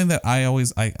 which is something that I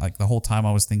like the whole time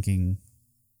I was thinking,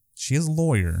 she is a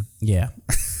lawyer. Yeah.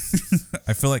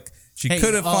 I feel like she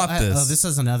could have fought this. Oh, this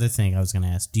is another thing I was going to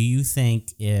ask. Do you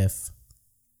think if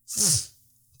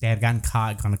they had gotten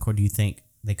caught, gone to court, do you think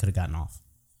they could have gotten off?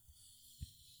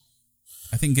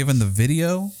 I think given the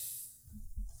video,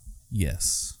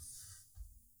 yes.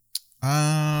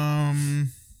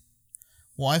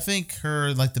 Well, I think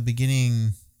the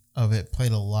beginning of it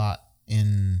played a lot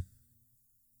in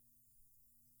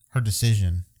her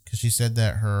decision, because she said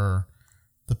that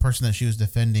the person that she was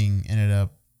defending ended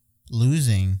up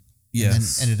losing, Yes. and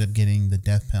then ended up getting the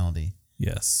death penalty.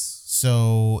 Yes.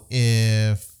 So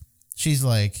if she's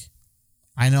like,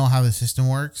 I know how the system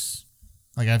works,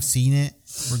 like I've seen it,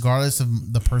 regardless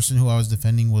of the person who I was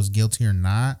defending was guilty or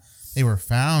not, they were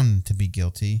found to be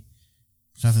guilty.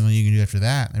 There's nothing you can do after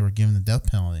that. They were given the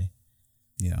death penalty.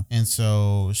 Yeah. And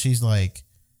so she's like,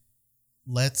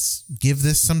 let's give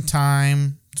this some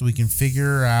time so we can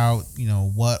figure out,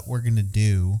 what we're going to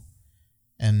do,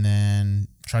 and then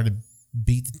try to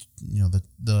beat,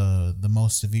 the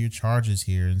most severe charges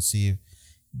here, and see if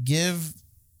give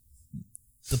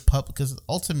the public, because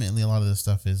ultimately a lot of this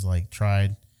stuff is like try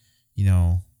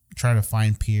to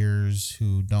find peers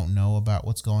who don't know about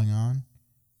what's going on.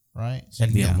 Right? So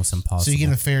That'd be you get- almost impossible. So you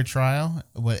get a fair trial,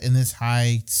 but in this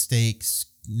high stakes,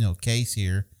 case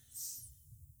here,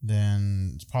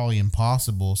 then it's probably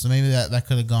impossible. So maybe that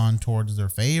could have gone towards their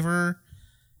favor,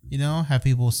 have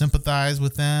people sympathize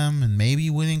with them and maybe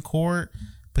win in court.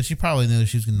 But she probably knew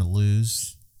she was going to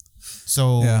lose.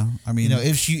 So Yeah, I mean,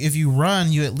 if you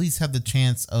run, you at least have the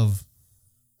chance of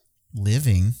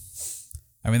living.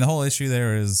 I mean, the whole issue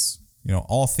there is,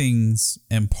 all things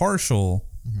impartial,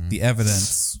 the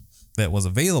evidence that was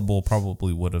available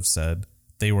probably would have said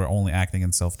they were only acting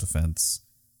in self-defense,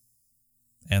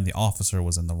 and the officer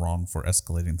was in the wrong for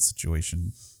escalating the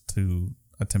situation to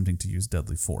attempting to use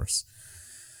deadly force.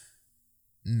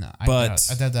 No, I But-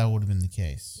 thought that would have been the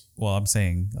case. Well, I'm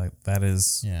saying like that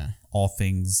is Yeah. all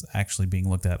things actually being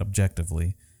looked at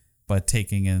objectively, but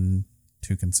taking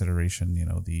into consideration,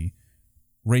 the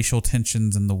racial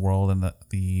tensions in the world and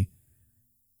the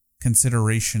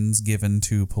considerations given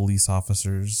to police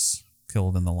officers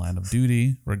killed in the line of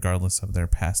duty, regardless of their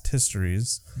past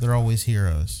histories. They're always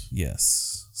heroes.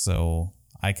 Yes. So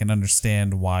I can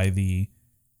understand why the,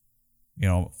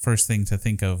 first thing to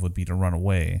think of would be to run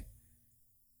away.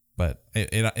 But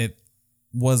it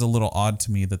was a little odd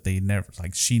to me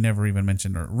that she never even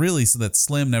mentioned, or really so that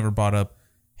Slim never brought up,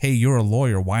 hey, you're a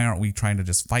lawyer, why aren't we trying to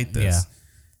just fight this?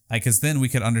 Yeah. Because then we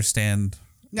could understand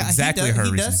exactly her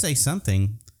He reasoning. does say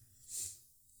something.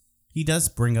 He does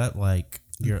bring up I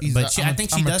think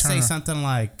she does say something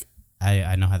like,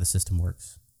 I know how the system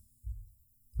works,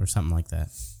 or something like that.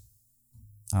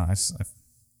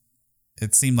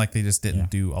 It seemed like they just didn't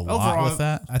do a lot with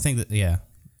that. I think that, yeah.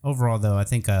 Overall, though, I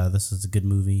think this is a good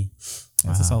movie.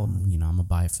 It's a solid movie. I'm gonna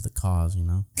buy it for the cause.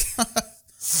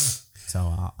 So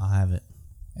I'll have it.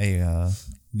 Hey,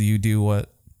 do you do what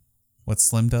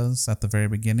Slim does at the very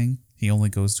beginning? He only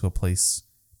goes to a place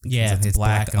because Yeah, it's it's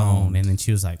black black owned. owned. And then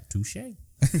she was like, touche.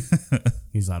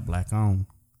 He's like, black owned.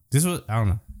 I don't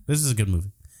know. This is a good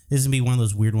movie. This is gonna be one of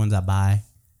those weird ones I buy.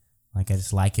 Like, I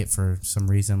just like it for some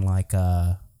reason, like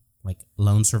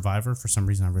Lone Survivor. For some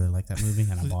reason, I really like that movie,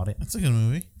 and I bought it. That's a good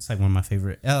movie. It's like one of my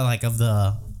favorite, like of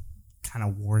the kind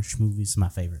of warish movies, my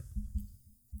favorite.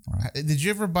 Did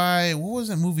you ever buy, what was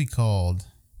that movie called?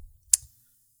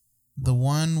 The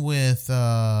one with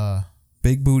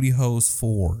Big Booty Hose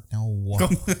 4. no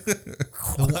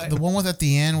the one with at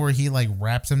the end where he like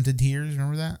raps him to tears.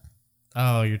 Remember that?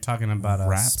 Oh, you're talking about a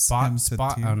Wraps him to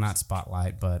spot. Oh, tears. not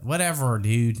spotlight, but whatever,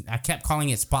 dude. I kept calling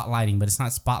it spotlighting, but it's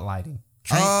not spotlighting.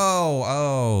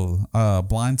 Blind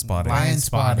Spotting. Blind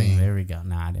Spotting. There we go.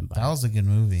 Nah, I didn't buy That it. was a good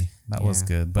movie That was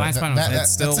good, but Blind Spotting was it good.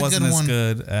 still that's a wasn't good as one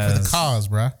good for as the cause,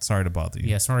 bro. Sorry to bother you.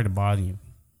 Yeah, sorry to bother you.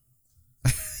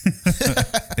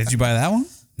 Did you buy that one?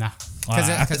 Nah,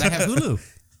 because I have Hulu.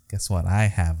 Guess what? I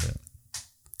have it.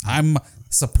 I'm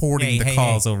supporting the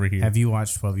cause over here. Have you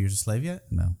watched 12 Years a Slave yet?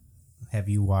 No. Have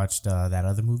you watched that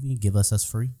other movie, Give Us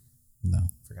Free? No.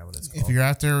 Forgot what it's called. If you're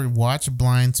out there, watch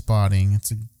Blind Spotting.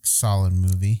 It's a solid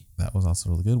movie. That was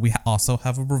also really good. We also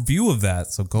have a review of that,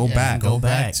 so go Yeah, back. go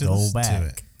back to Go listen to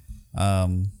back. it.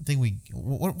 I think we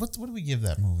what do we give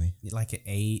that movie? Like an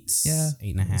 8, Yeah.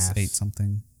 8.5. 8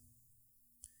 something.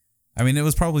 I mean, it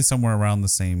was probably somewhere around the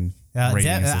same rating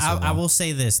as this I one. will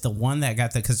say this: the one that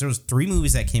got because there was 3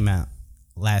 movies that came out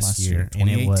last year, and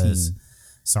it 2018. was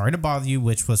Sorry to Bother You,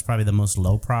 which was probably the most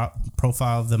low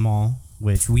profile of them all,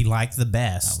 which we liked the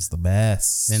best. That was the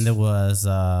best. Then there was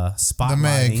The Spotlighting,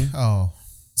 Meg. Oh,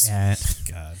 and,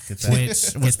 God, get that.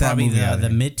 which was that probably movie out of the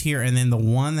here. mid tier, and then the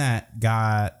one that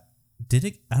got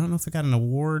I don't know if it got an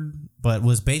award, but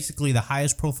was basically the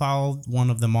highest profile one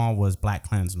of them all was Black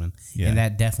Klansman, Yeah. and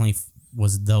that definitely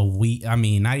was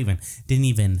didn't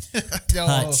even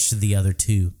touch the other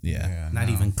two. Yeah. Not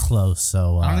even close.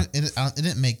 So it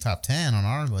didn't make top 10 on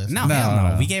our list. no, No, hell no.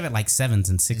 no. We gave it like 7s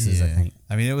and 6s, I Yeah. think.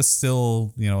 I mean, it was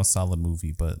still, a solid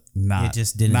movie, but not, It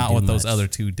just didn't not do what those much. other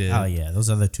two did. Oh yeah, those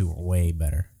other two were way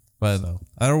better. But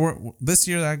there were, this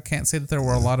year, I can't say that there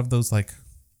were a lot of those, like,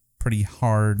 pretty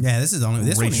hard. Yeah, this one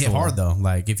hit Racial. hard though.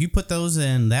 Like if you put those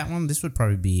in that one, this would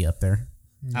probably be up there.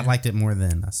 I liked it more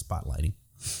than Spotlighting.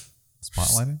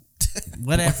 Spotlighting?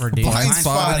 Whatever, dude. Blind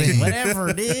Spotting.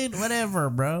 Whatever, dude. Whatever,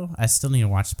 bro. I still need to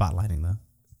watch Spotlighting though.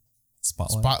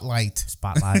 Spotlight.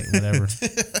 Spotlight, whatever.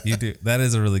 You do. That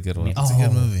is a really good one. It's a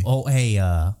good movie. Oh, hey,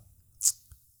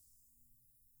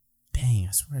 dang,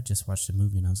 I swear I just watched a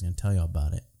movie and I was gonna tell y'all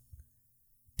about it.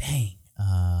 Dang.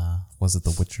 Was it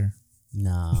The Witcher?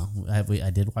 No, I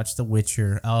did watch The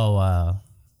Witcher.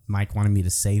 Mike wanted me to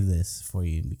save this for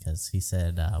you because he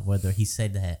said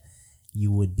that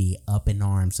you would be up in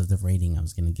arms of the rating I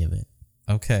was going to give it.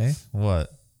 Okay. What?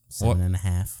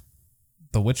 7.5.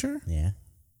 The Witcher? Yeah.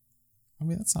 I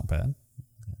mean, that's not bad.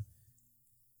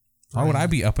 Why would I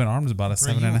be up in arms about a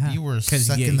 7.5? You were Because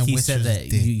sucking the he Witcher's said that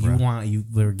dick, you bro.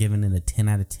 were giving it a 10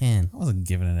 out of 10. I wasn't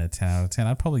giving it a 10 out of 10.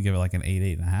 I'd probably give it like an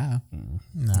 8, 8.5.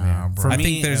 Nah, bro. For I me,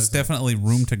 think it there's was definitely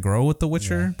room to grow with The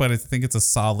Witcher, but I think it's a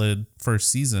solid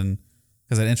first season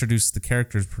because it introduced the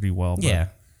characters pretty well. But, Yeah.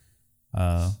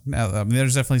 I mean,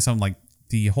 there's definitely some like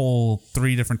the whole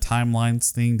 3 different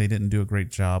timelines thing. They didn't do a great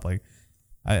job. Like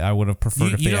I would have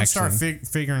preferred if You they don't actually. start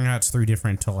figuring out it's 3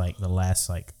 different until like the last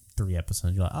like 3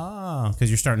 episodes. You're like, because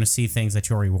you're starting to see things that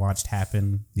you already watched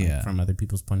happen like, from other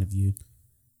people's point of view.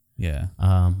 Yeah.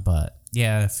 But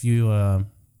yeah, if you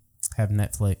have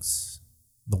Netflix,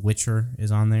 The Witcher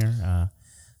is on there.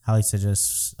 Highly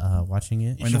suggest watching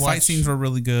it. And the fight watch- scenes were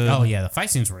really good. Oh yeah, the fight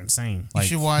scenes were insane. You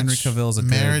should watch Henry Cavill's a good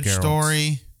Marriage Geralt.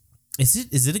 Story. Is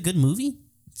it a good movie?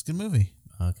 It's a good movie.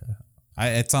 Okay.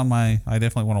 It's on my. I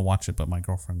definitely want to watch it, but my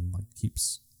girlfriend like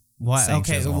keeps. Why? saying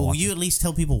she Okay. doesn't wanna Well, will watch you at least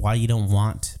tell people why you don't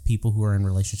want people who are in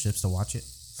relationships to watch it?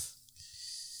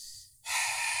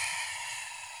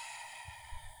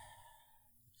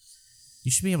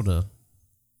 You should be able to.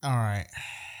 All right.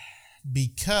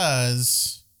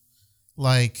 Because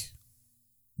like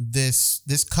this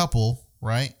couple,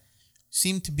 right,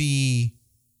 seemed to be,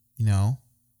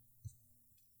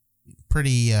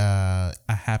 pretty A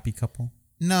happy couple.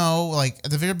 no, like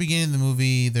at the very beginning of the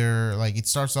movie, they're like it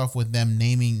starts off with them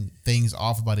naming things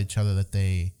off about each other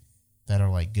that are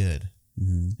like good.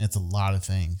 Mm-hmm. It's a lot of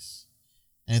things.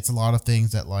 And it's a lot of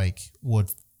things that like would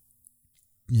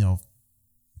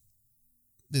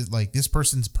like this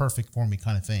person's perfect for me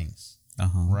kind of things.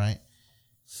 Right.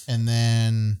 And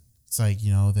then it's like,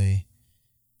 they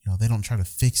don't try to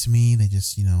fix me. They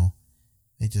just,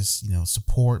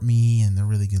 support me and they're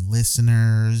really good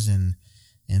listeners and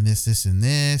this, and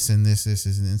this, and this,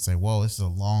 and it's like, whoa, this is a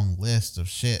long list of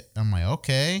shit. I'm like,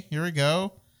 okay, here we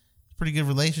go. Pretty good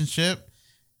relationship.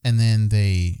 And then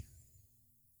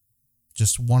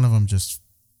one of them just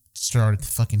started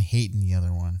fucking hating the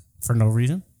other one. For no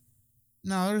reason?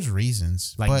 No, there's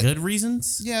reasons. Like good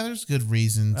reasons? Yeah, there's good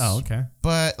reasons. Oh, okay.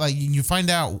 But like you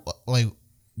find out like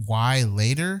why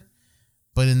later,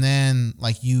 But and then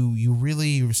like you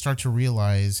really start to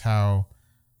realize how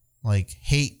like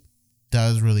hate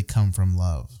does really come from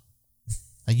love.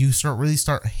 Like you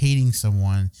start hating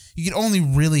someone. You can only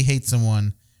really hate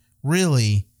someone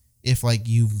really if like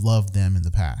you've loved them in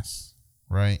the past,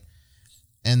 right?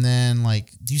 And then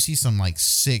like do you see some like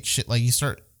sick shit, like you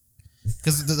start,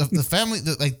 because the family,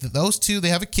 those two, they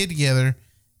have a kid together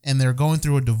and they're going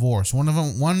through a divorce.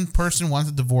 One person wants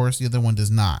a divorce, the other one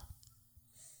does not.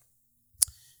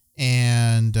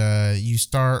 And you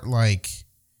start like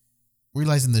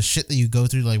realizing the shit that you go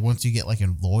through, like once you get like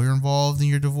a lawyer involved in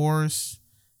your divorce,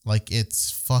 like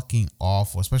it's fucking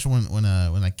awful, especially when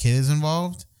a kid is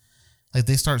involved. Like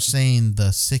they start saying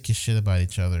the sickest shit about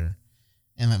each other,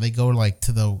 and like they go like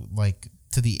to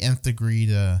the nth degree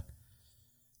to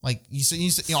like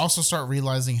you also start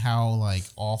realizing how like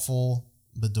awful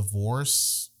the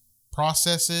divorce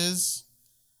process is,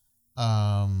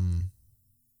 and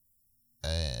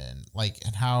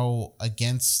how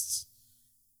against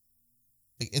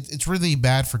it's really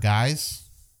bad for guys.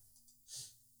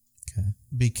 Okay.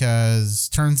 Because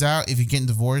turns out if you get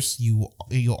divorced,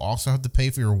 you'll also have to pay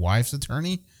for your wife's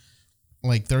attorney,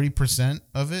 like 30%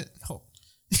 of it. Oh.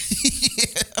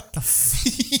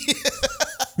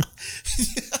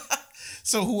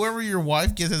 So whoever your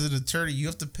wife gets as an attorney, you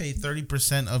have to pay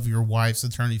 30% of your wife's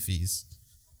attorney fees.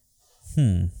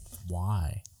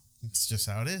 Why? It's just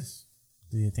how it is.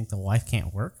 Do you think the wife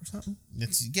can't work or something?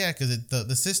 Because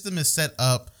the system is set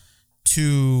up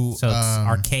to So it's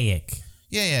archaic.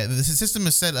 Yeah. The system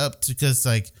is set up to, because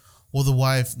like, well, the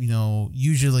wife,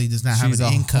 usually does not have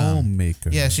an income. Homemaker.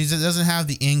 Yeah, she doesn't have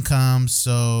the income,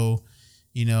 so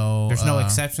There's no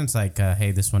exceptions. Like,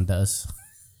 hey, this one does.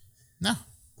 No.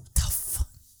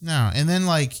 No, and then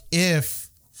like if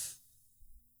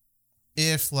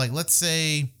like let's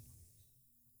say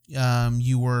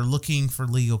you were looking for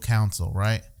legal counsel,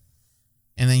 right?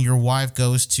 And then your wife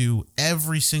goes to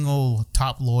every single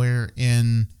top lawyer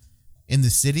in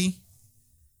the city,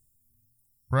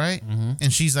 right? Mm-hmm.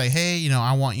 And she's like, "Hey,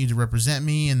 I want you to represent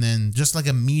me." And then just like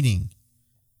a meeting,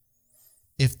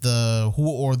 if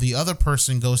the other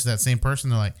person goes to that same person,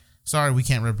 they're like, "Sorry, we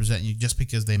can't represent you," just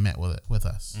because they met with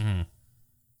us. Mm-hmm.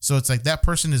 So it's like that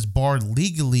person is barred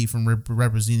legally from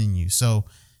representing you. So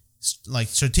like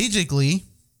strategically,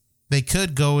 they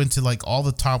could go into like all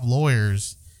the top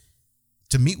lawyers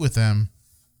to meet with them,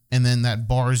 and then that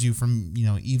bars you from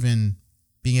even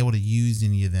being able to use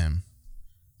any of them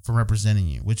from representing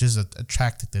you, which is a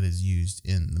tactic that is used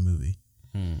in the movie.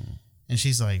 And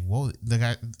she's like, "Whoa!"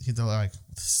 They're like,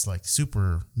 "This is like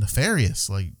super nefarious.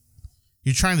 Like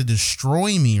you're trying to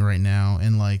destroy me right now,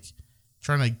 and like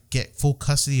trying to get full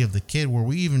custody of the kid, where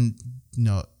we even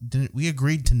we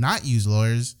agreed to not use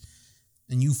lawyers,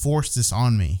 and you forced this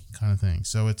on me," kind of thing.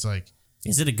 So it's like,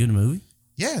 is it a good movie?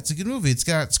 Yeah, it's a good movie. It's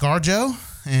got ScarJo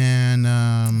and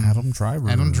Adam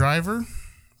Driver.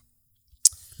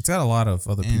 It's got a lot of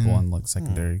other people on like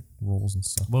secondary roles and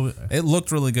stuff. Well, it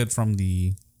looked really good from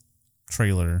the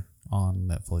trailer on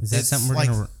Netflix. Is that something we're like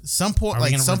gonna? Some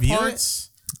parts.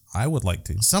 I would like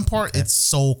to. Some part it's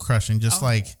soul crushing. Just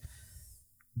like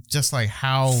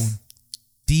how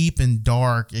deep and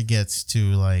dark it gets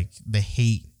to, like the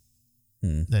hate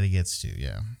that it gets to.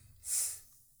 Yeah.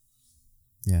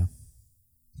 Yeah.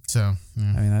 So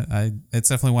yeah. I mean, it's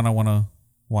definitely one I want to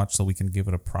watch so we can give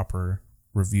it a proper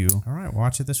review. All right,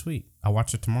 watch it this week. I'll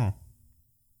watch it tomorrow.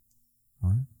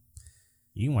 All right.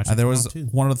 You can watch it. There was too.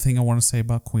 one other thing I want to say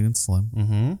about Queen and Slim.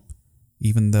 Mm-hmm.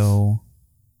 Even though,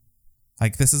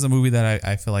 like, this is a movie that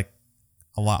I feel like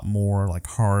a lot more like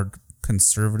hard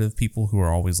conservative people who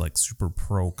are always like super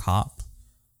pro cop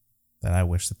that I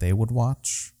wish that they would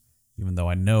watch. Even though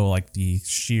I know like the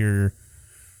sheer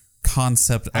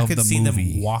concept of the movie. I could see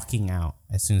them walking out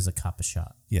as soon as the cop is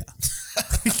shot. Yeah.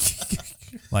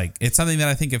 Like, it's something that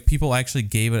I think if people actually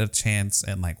gave it a chance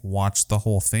and like watched the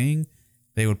whole thing,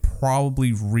 they would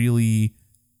probably really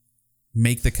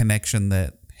make the connection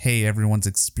that, hey, everyone's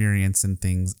experience in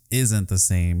things isn't the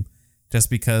same just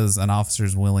because an officer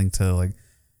is willing to like,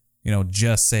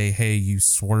 just say, hey, you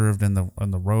swerved on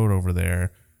the road over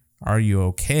there. Are you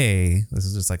okay? This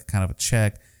is just like kind of a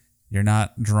check. You're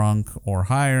not drunk or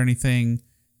high or anything,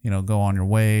 go on your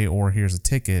way, or here's a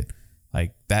ticket.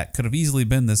 Like, that could have easily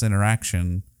been this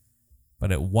interaction,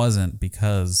 but it wasn't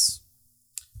because.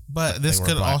 But this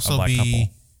could also be couple.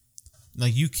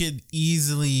 Like, you could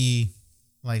easily,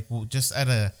 like, just at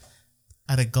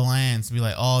a glance be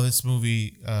like, oh, this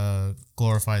movie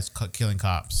glorifies killing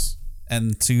cops.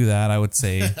 And to that, I would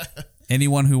say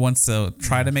anyone who wants to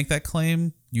try to make that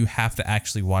claim, you have to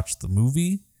actually watch the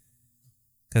movie,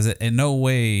 because it in no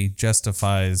way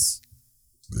justifies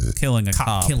killing a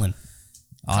cop. killing.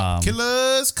 Cop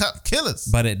killers.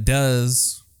 But it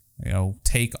does,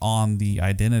 take on the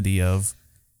identity of,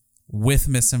 with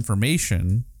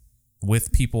misinformation,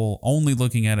 with people only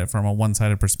looking at it from a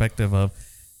one-sided perspective of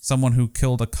someone who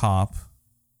killed a cop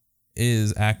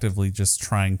is actively just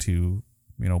trying to,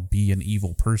 be an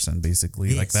evil person,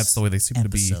 basically. Like, that's the way they seem to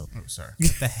be. Oh, sorry.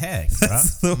 What the heck, bro?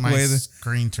 That's the My way that,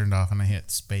 screen turned off and I hit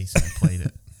space and I played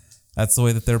it. that's the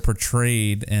way that they're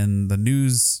portrayed in the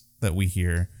news that we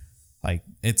hear. Like,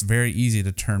 it's very easy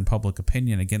to turn public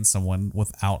opinion against someone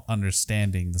without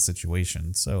understanding the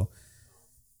situation. So,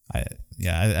 I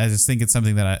just think it's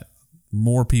something that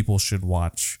more people should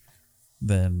watch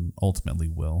than ultimately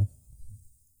will.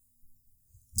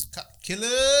 Cop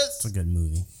killers. It's a good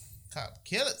movie. Cop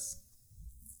killers.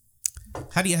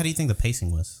 How do you think the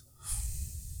pacing was?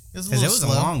 It was a Because little it was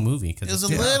slow. a long movie. It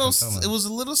was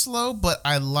a little slow, but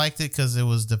I liked it because it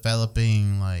was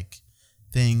developing like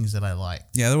things that I liked.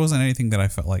 Yeah, there wasn't anything that I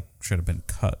felt like should have been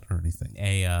cut or anything.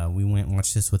 Hey, we went and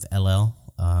watched this with LL.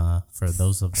 For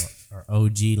those of our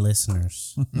OG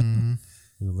listeners who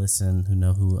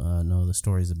know the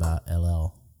stories about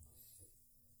LL.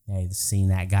 Hey, the scene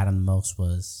that got him the most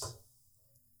was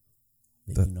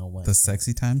The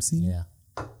sexy time scene? Yeah.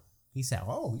 He said,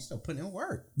 "Oh, he's still putting in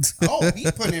work. Oh,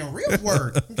 he's putting in real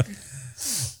work."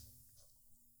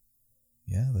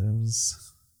 Yeah,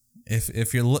 there's.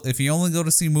 If you only go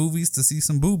to see movies to see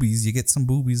some boobies, you get some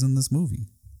boobies in this movie.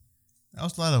 That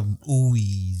was a lot of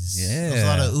oohies. Yeah. There was a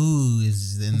lot of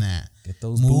oohs in that. Get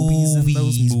those boobies in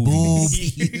those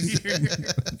movies.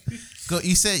 Boobies. Go.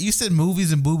 You said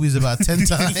movies and boobies about 10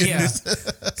 times. Yeah.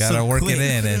 Gotta So work quick. it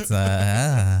in. It's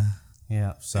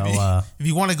Yeah. So If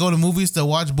you want to go to movies to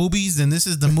watch boobies, then this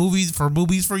is the movies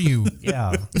for you.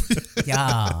 yeah.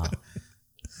 Yeah.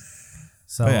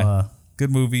 So yeah.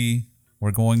 Good movie.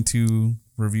 We're going to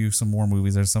review some more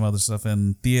movies. There's some other stuff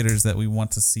in theaters that we want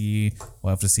to see.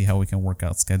 We'll have to see how we can work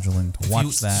out scheduling to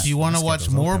watch that. If you want to watch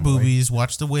more boobies,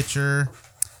 watch The Witcher.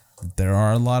 There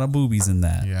are a lot of boobies in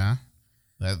that. Yeah.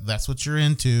 That's what you're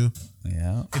into.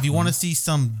 Yeah. If you want to see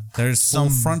some There's some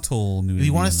frontal nudity. if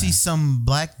you want in to see that. some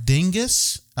black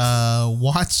dingus,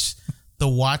 watch The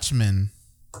Watchmen.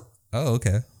 Oh,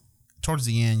 okay. Towards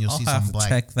the end, you'll I'll see have some to black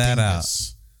check that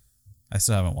dingus. I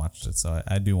still haven't watched it, so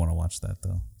I do want to watch that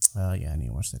though. yeah, I need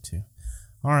to watch that too.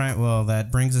 All right, well,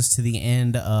 that brings us to the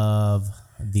end of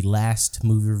the last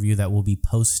movie review that will be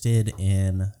posted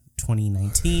in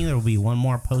 2019. There will be one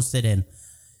more posted in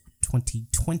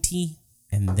 2020,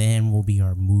 and then will be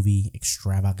our movie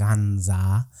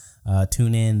extravaganza.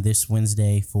 Tune in this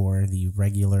Wednesday for the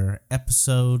regular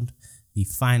episode, the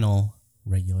final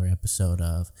regular episode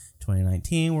of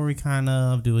 2019, where we kind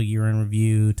of do a year-end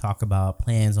review, talk about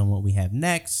plans on what we have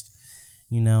next.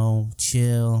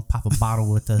 Chill, pop a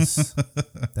bottle with us.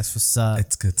 That's what's up.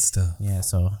 It's good stuff. Yeah,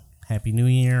 so Happy New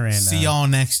Year, and See y'all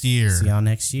next year. see y'all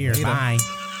next year. Bye.